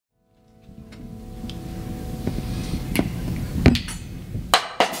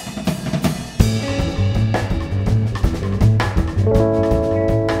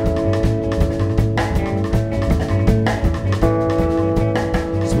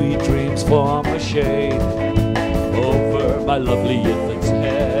form a shade over my lovely infant's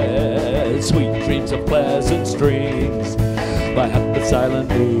head. Sweet dreams of pleasant streams by happy silent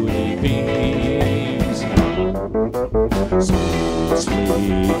moody beams. Sweet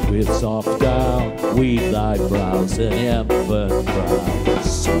sleep with soft down, weave thy brows in infant brown.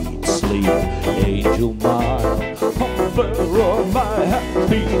 Sweet sleep, angel mild, hover o'er my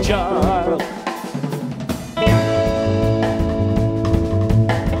happy child.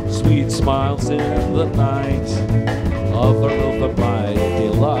 Sweet smiles in the night, hover over my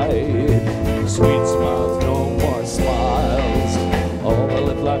delight. Sweet smiles, no more smiles, all the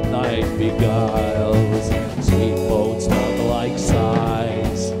livelong night beguiles. Sweet moans, love-like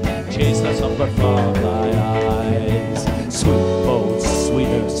sighs, chase the slumber from thy eyes. Sweet moans,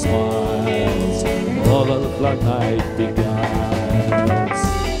 sweeter smiles, all the livelong night beguiles.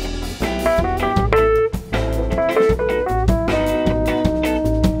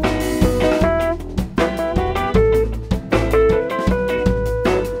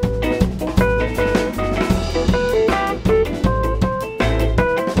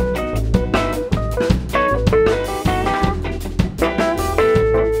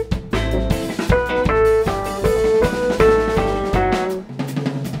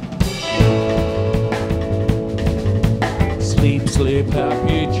 Sleep,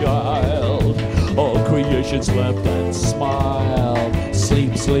 happy child, all creation slept and smiled.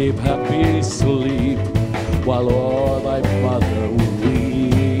 Sleep, sleep, happy sleep, while o'er thy mother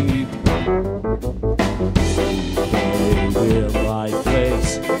weep. Stay with thy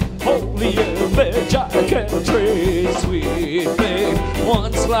face, holy image I can trace. Sweet babe,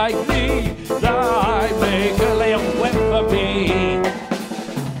 once like thee, thy maker lay a web for me.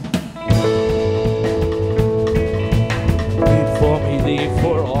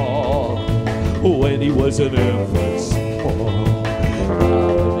 For all, when he was an infant small.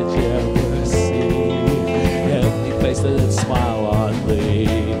 How did you ever see heavenly face that smile on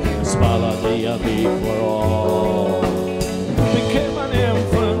thee, smile on thee and me for all? Became an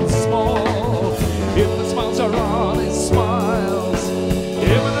infant small, infant smiles are all his smiles,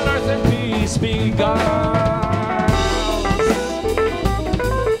 heaven and earth and peace beguiles.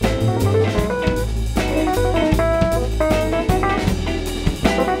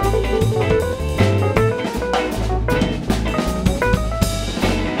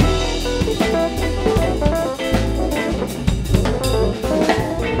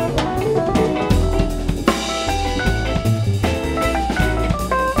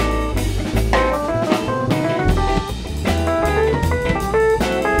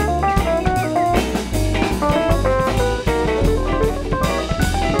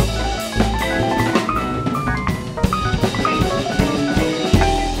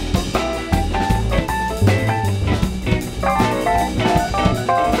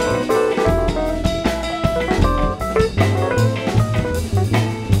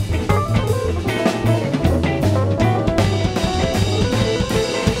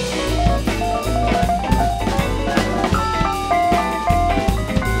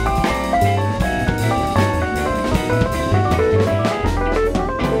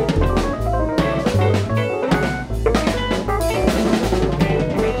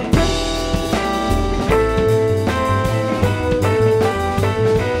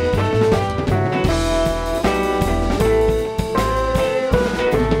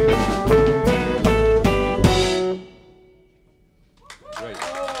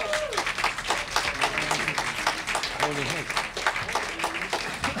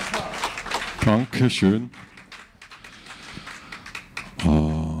 Danke schön.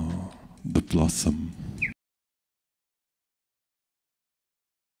 The Blossom.